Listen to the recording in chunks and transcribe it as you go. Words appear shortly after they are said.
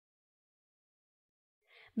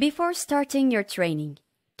Before starting your training,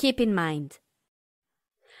 keep in mind,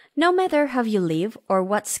 no matter how you live or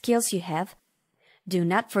what skills you have, do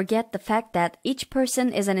not forget the fact that each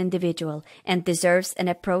person is an individual and deserves an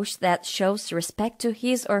approach that shows respect to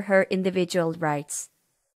his or her individual rights.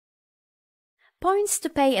 Points to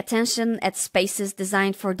pay attention at spaces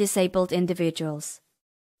designed for disabled individuals.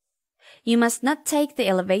 You must not take the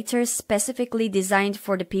elevators specifically designed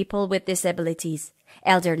for the people with disabilities,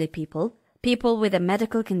 elderly people, people with a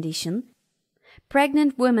medical condition,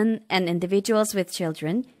 pregnant women and individuals with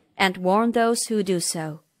children, and warn those who do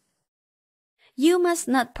so. You must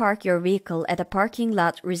not park your vehicle at a parking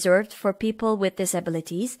lot reserved for people with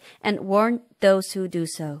disabilities and warn those who do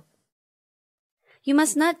so. You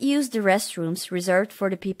must not use the restrooms reserved for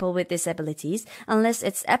the people with disabilities unless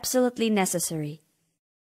it's absolutely necessary.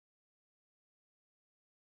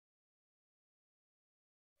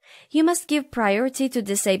 You must give priority to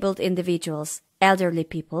disabled individuals, elderly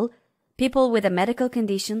people, people with a medical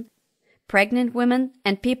condition, pregnant women,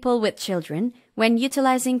 and people with children when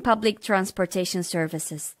utilizing public transportation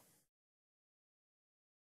services.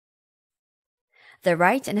 The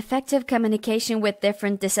right and effective communication with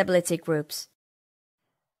different disability groups.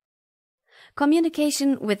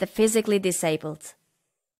 Communication with the physically disabled.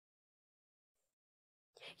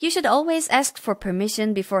 You should always ask for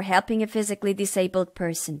permission before helping a physically disabled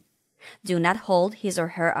person. Do not hold his or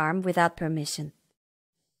her arm without permission.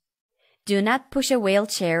 Do not push a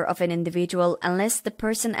wheelchair of an individual unless the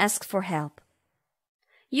person asks for help.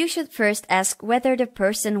 You should first ask whether the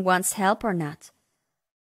person wants help or not.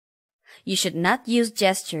 You should not use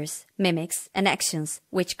gestures, mimics, and actions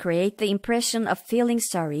which create the impression of feeling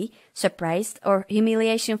sorry, surprised, or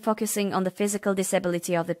humiliation focusing on the physical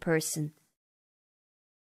disability of the person.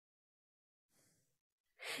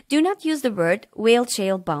 Do not use the word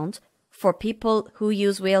wheelchair-bound for people who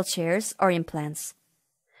use wheelchairs or implants.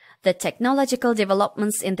 The technological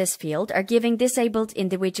developments in this field are giving disabled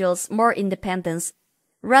individuals more independence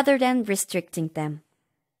rather than restricting them.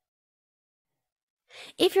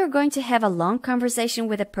 If you're going to have a long conversation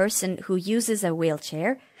with a person who uses a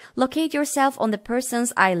wheelchair, locate yourself on the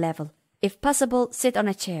person's eye level. If possible, sit on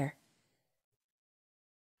a chair.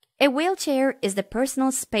 A wheelchair is the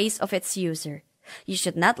personal space of its user. You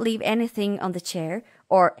should not leave anything on the chair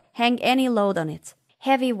or hang any load on it.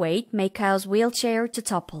 Heavy weight may cause wheelchair to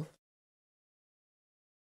topple.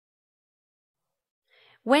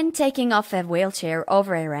 When taking off a wheelchair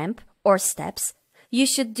over a ramp or steps, you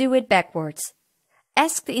should do it backwards.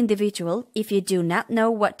 Ask the individual if you do not know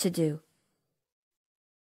what to do.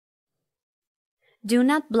 Do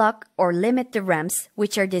not block or limit the ramps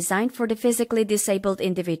which are designed for the physically disabled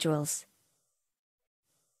individuals.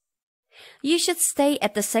 You should stay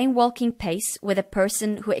at the same walking pace with a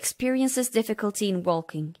person who experiences difficulty in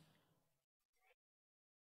walking.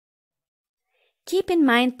 Keep in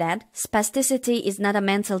mind that spasticity is not a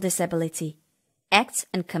mental disability. Act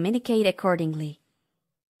and communicate accordingly.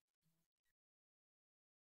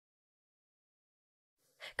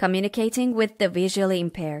 Communicating with the visually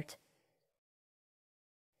impaired.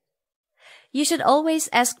 You should always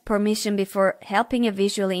ask permission before helping a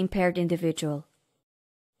visually impaired individual.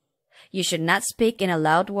 You should not speak in a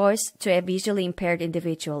loud voice to a visually impaired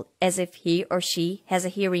individual as if he or she has a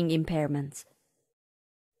hearing impairment.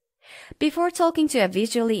 Before talking to a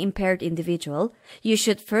visually impaired individual, you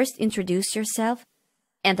should first introduce yourself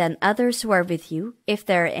and then others who are with you, if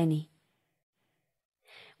there are any.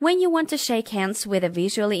 When you want to shake hands with a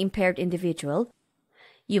visually impaired individual,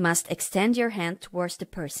 you must extend your hand towards the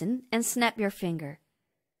person and snap your finger.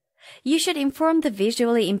 You should inform the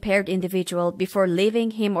visually impaired individual before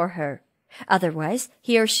leaving him or her. Otherwise,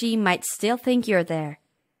 he or she might still think you're there.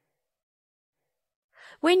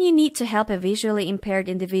 When you need to help a visually impaired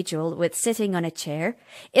individual with sitting on a chair,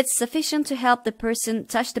 it's sufficient to help the person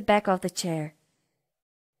touch the back of the chair.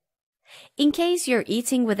 In case you're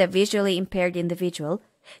eating with a visually impaired individual,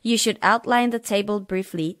 you should outline the table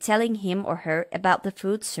briefly, telling him or her about the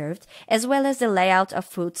food served as well as the layout of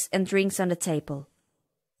foods and drinks on the table.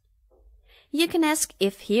 You can ask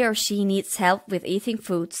if he or she needs help with eating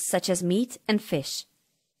foods such as meat and fish.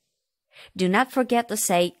 Do not forget to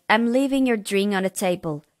say, "I'm leaving your drink on the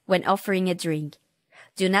table," when offering a drink.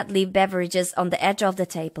 Do not leave beverages on the edge of the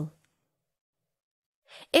table.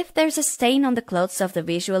 If there's a stain on the clothes of the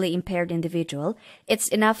visually impaired individual, it's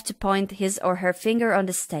enough to point his or her finger on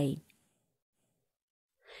the stain.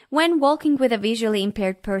 When walking with a visually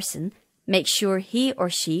impaired person, make sure he or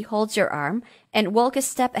she holds your arm and walk a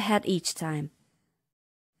step ahead each time.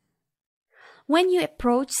 When you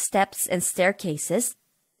approach steps and staircases,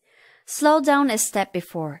 slow down a step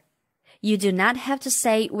before. You do not have to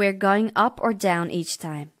say "we're going up or down" each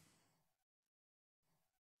time.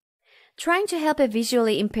 Trying to help a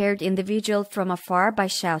visually impaired individual from afar by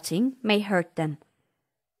shouting may hurt them.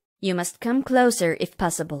 You must come closer if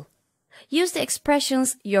possible. Use the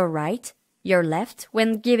expressions "your right," "your left"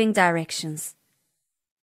 when giving directions.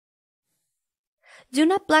 Do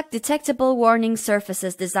not block detectable warning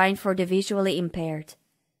surfaces designed for the visually impaired.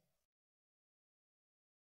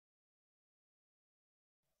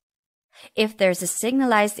 If there's a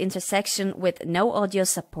signalized intersection with no audio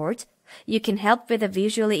support, you can help with a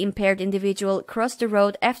visually impaired individual cross the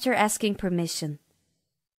road after asking permission.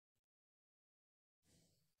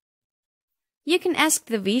 You can ask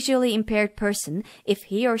the visually impaired person if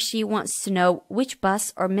he or she wants to know which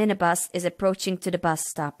bus or minibus is approaching to the bus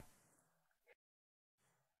stop.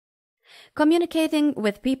 Communicating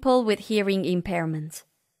with people with hearing impairment.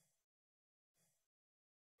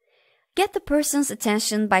 Get the person's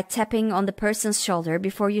attention by tapping on the person's shoulder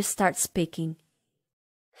before you start speaking.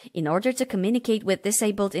 In order to communicate with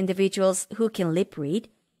disabled individuals who can lip read,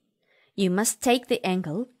 you must take the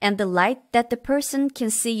angle and the light that the person can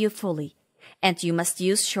see you fully, and you must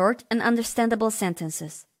use short and understandable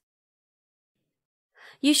sentences.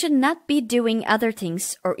 You should not be doing other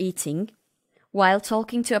things or eating while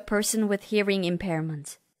talking to a person with hearing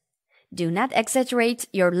impairment. Do not exaggerate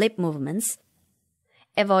your lip movements.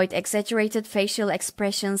 Avoid exaggerated facial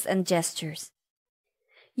expressions and gestures.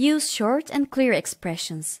 Use short and clear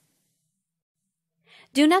expressions.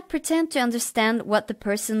 Do not pretend to understand what the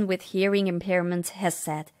person with hearing impairment has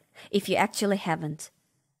said, if you actually haven't.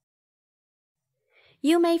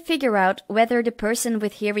 You may figure out whether the person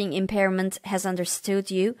with hearing impairment has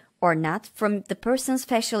understood you or not from the person's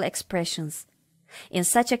facial expressions. In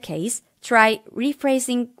such a case, try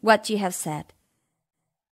rephrasing what you have said.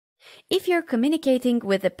 If you're communicating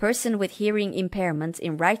with a person with hearing impairment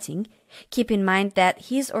in writing, keep in mind that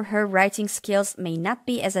his or her writing skills may not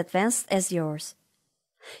be as advanced as yours.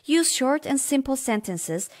 Use short and simple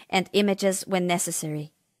sentences and images when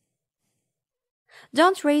necessary.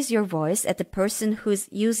 Don't raise your voice at the person who's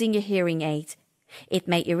using a hearing aid. It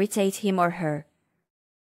may irritate him or her.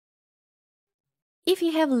 If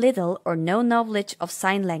you have little or no knowledge of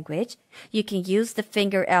sign language, you can use the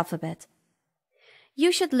finger alphabet.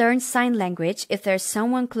 You should learn sign language if there's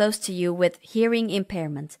someone close to you with hearing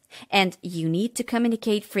impairment, and you need to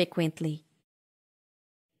communicate frequently.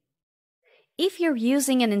 If you're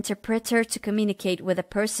using an interpreter to communicate with a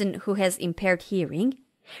person who has impaired hearing,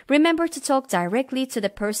 remember to talk directly to the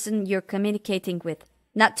person you're communicating with,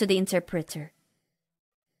 not to the interpreter.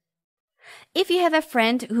 If you have a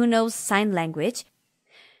friend who knows sign language,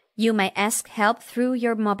 you may ask help through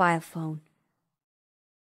your mobile phone.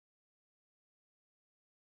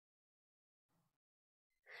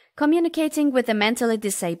 Communicating with the mentally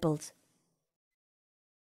disabled.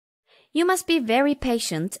 You must be very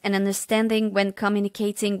patient and understanding when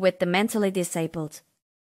communicating with the mentally disabled.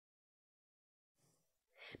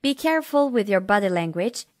 Be careful with your body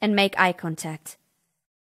language and make eye contact.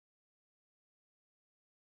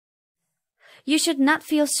 You should not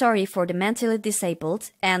feel sorry for the mentally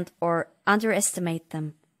disabled and/or underestimate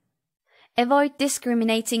them. Avoid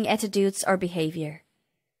discriminating attitudes or behavior.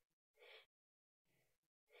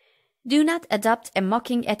 Do not adopt a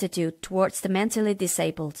mocking attitude towards the mentally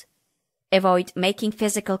disabled. Avoid making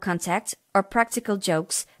physical contact or practical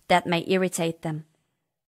jokes that may irritate them.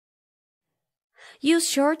 Use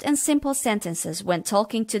short and simple sentences when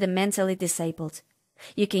talking to the mentally disabled.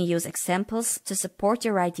 You can use examples to support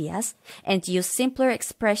your ideas and use simpler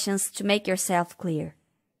expressions to make yourself clear.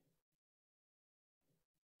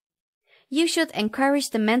 You should encourage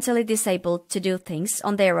the mentally disabled to do things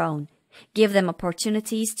on their own, give them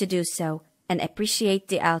opportunities to do so, and appreciate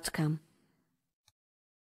the outcome.